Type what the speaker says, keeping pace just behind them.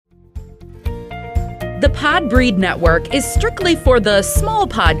The Podbreed Network is strictly for the small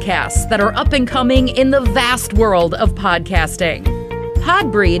podcasts that are up and coming in the vast world of podcasting.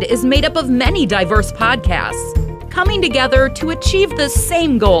 Podbreed is made up of many diverse podcasts, coming together to achieve the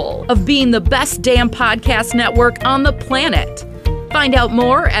same goal of being the best damn podcast network on the planet. Find out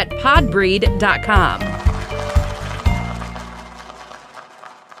more at podbreed.com.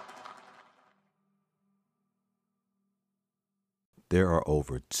 There are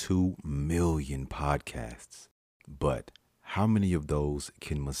over 2 million podcasts, but how many of those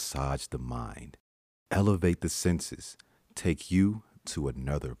can massage the mind, elevate the senses, take you to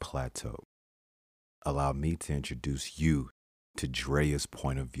another plateau? Allow me to introduce you to Drea's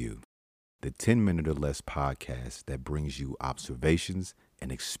Point of View, the 10-minute or less podcast that brings you observations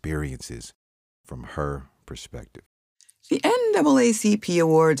and experiences from her perspective. The NAACP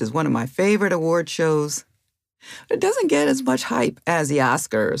Awards is one of my favorite award shows. It doesn't get as much hype as the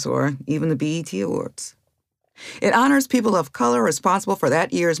Oscars or even the BET Awards. It honors people of color responsible for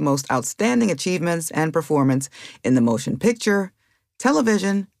that year's most outstanding achievements and performance in the motion picture,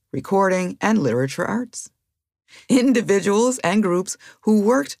 television, recording, and literature arts. Individuals and groups who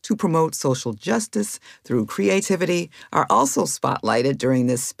worked to promote social justice through creativity are also spotlighted during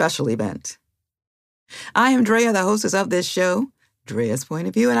this special event. I am Drea, the hostess of this show, Drea's Point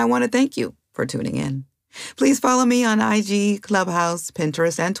of View, and I want to thank you for tuning in. Please follow me on IG, Clubhouse,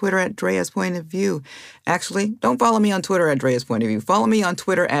 Pinterest, and Twitter at Drea's Point of View. Actually, don't follow me on Twitter at Drea's Point of View. Follow me on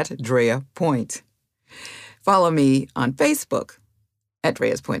Twitter at Drea Point. Follow me on Facebook at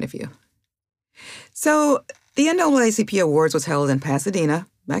Drea's Point of View. So, the NAACP Awards was held in Pasadena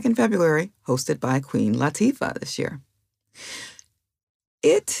back in February, hosted by Queen Latifah this year.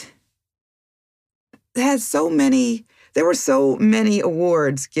 It has there were so many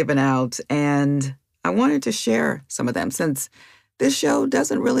awards given out, and I wanted to share some of them since this show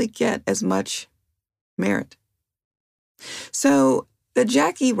doesn't really get as much merit. So the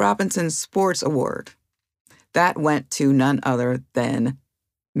Jackie Robinson Sports Award, that went to none other than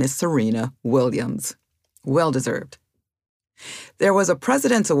Miss Serena Williams. Well-deserved. There was a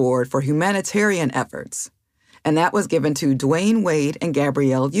President's Award for humanitarian efforts, and that was given to Dwayne Wade and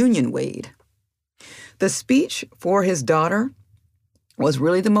Gabrielle Union Wade. The speech for his daughter was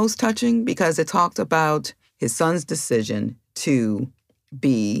really the most touching because it talked about his son's decision to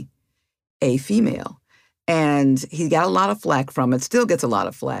be a female. And he got a lot of flack from it, still gets a lot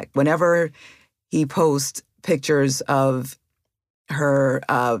of flack. Whenever he posts pictures of her,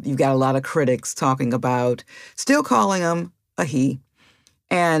 you've got a lot of critics talking about still calling him a he.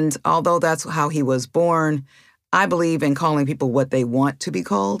 And although that's how he was born, I believe in calling people what they want to be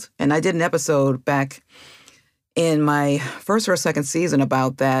called. And I did an episode back in my first or second season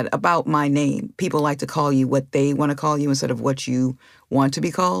about that, about my name. People like to call you what they want to call you instead of what you want to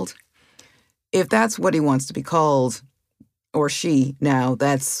be called. If that's what he wants to be called, or she now,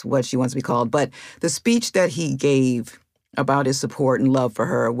 that's what she wants to be called. But the speech that he gave about his support and love for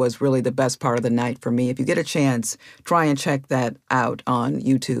her was really the best part of the night for me. If you get a chance, try and check that out on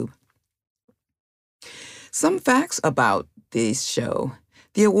YouTube. Some facts about this show.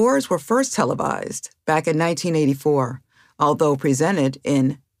 The awards were first televised back in 1984, although presented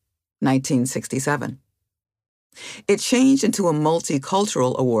in 1967. It changed into a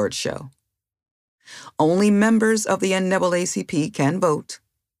multicultural awards show. Only members of the NAACP can vote.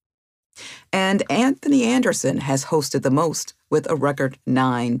 And Anthony Anderson has hosted the most with a record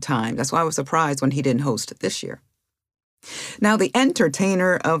 9 times. That's why I was surprised when he didn't host this year. Now, the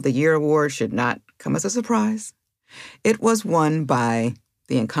Entertainer of the Year award should not come as a surprise. It was won by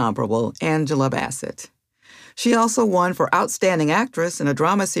the incomparable Angela Bassett. She also won for Outstanding Actress in a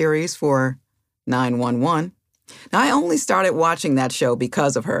Drama Series for 911. Now, I only started watching that show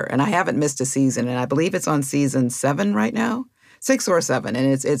because of her, and I haven't missed a season, and I believe it's on season 7 right now, 6 or 7,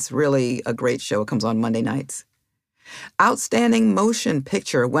 and it's really a great show. It comes on Monday nights. Outstanding Motion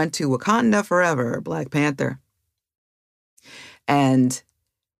Picture went to Wakanda Forever, Black Panther. And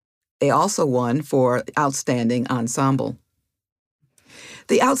they also won for Outstanding Ensemble.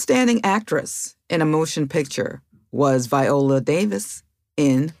 The Outstanding Actress in a Motion Picture was Viola Davis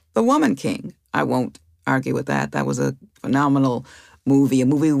in The Woman King. I won't argue with that. That was a phenomenal movie, a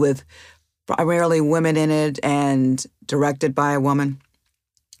movie with primarily women in it and directed by a woman.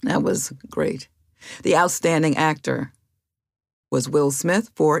 That was great. The Outstanding Actor was Will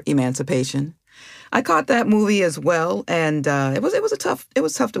Smith for Emancipation. I caught that movie as well, and it was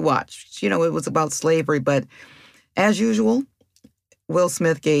tough to watch. You know, it was about slavery, but as usual, Will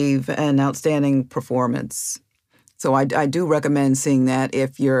Smith gave an outstanding performance. So I do recommend seeing that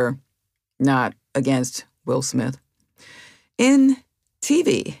if you're not against Will Smith. In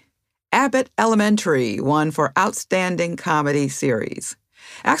TV, Abbott Elementary won for Outstanding Comedy Series.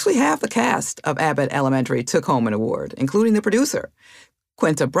 Actually, half the cast of Abbott Elementary took home an award, including the producer,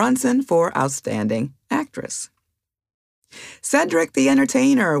 Quinta Brunson, for Outstanding Actress. Cedric the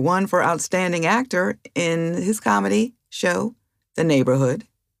Entertainer won for Outstanding Actor in his comedy show, The Neighborhood.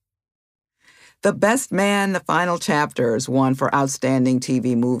 The Best Man, The Final Chapters won for Outstanding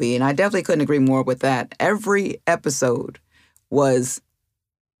TV Movie, and I definitely couldn't agree more with that. Every episode was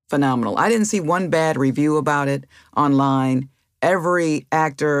phenomenal. I didn't see one bad review about it online. Every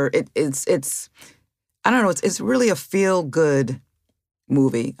actor, it's I don't know, it's really a feel-good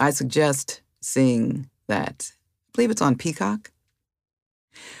movie. I suggest seeing that. I believe it's on Peacock.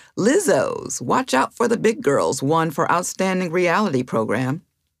 Lizzo's Watch Out for the Big Girls won for Outstanding Reality Program.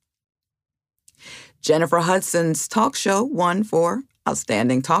 Jennifer Hudson's talk show won for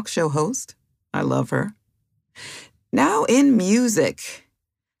Outstanding Talk Show Host. I love her. Now in music,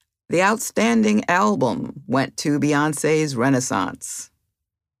 the Outstanding Album went to Beyoncé's Renaissance.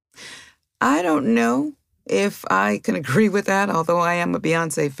 I don't know if I can agree with that, although I am a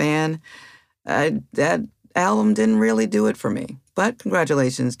Beyoncé fan. That album didn't really do it for me, but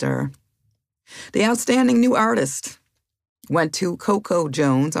congratulations to her. The Outstanding New Artist went to Coco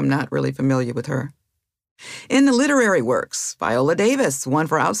Jones. I'm not really familiar with her. In the literary works, Viola Davis won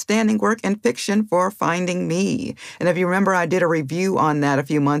for Outstanding Work in Fiction for Finding Me. And if you remember, I did a review on that a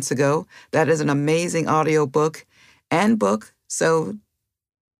few months ago. That is an amazing audiobook and book, so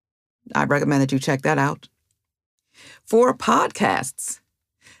I recommend that you check that out. For podcasts,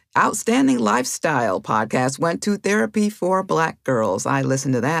 Outstanding Lifestyle podcast went to Therapy for Black Girls. I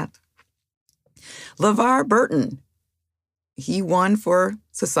listened to that. LeVar Burton, he won for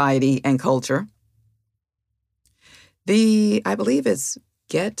Society and Culture. I believe it's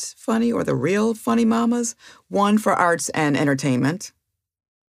Get Funny or The Real Funny Mamas won for Arts and Entertainment.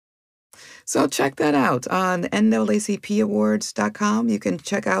 So check that out on NAACPawards.com. You can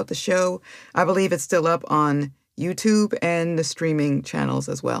check out the show. I believe it's still up on YouTube and the streaming channels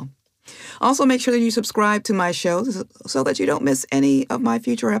as well. Also, make sure that you subscribe to my show so that you don't miss any of my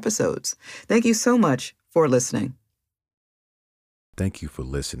future episodes. Thank you so much for listening. Thank you for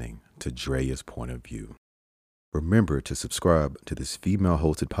listening to Drea's Point of View. Remember to subscribe to this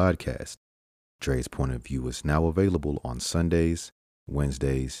female-hosted podcast. Drea's Point of View is now available on Sundays,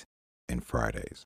 Wednesdays, and Fridays.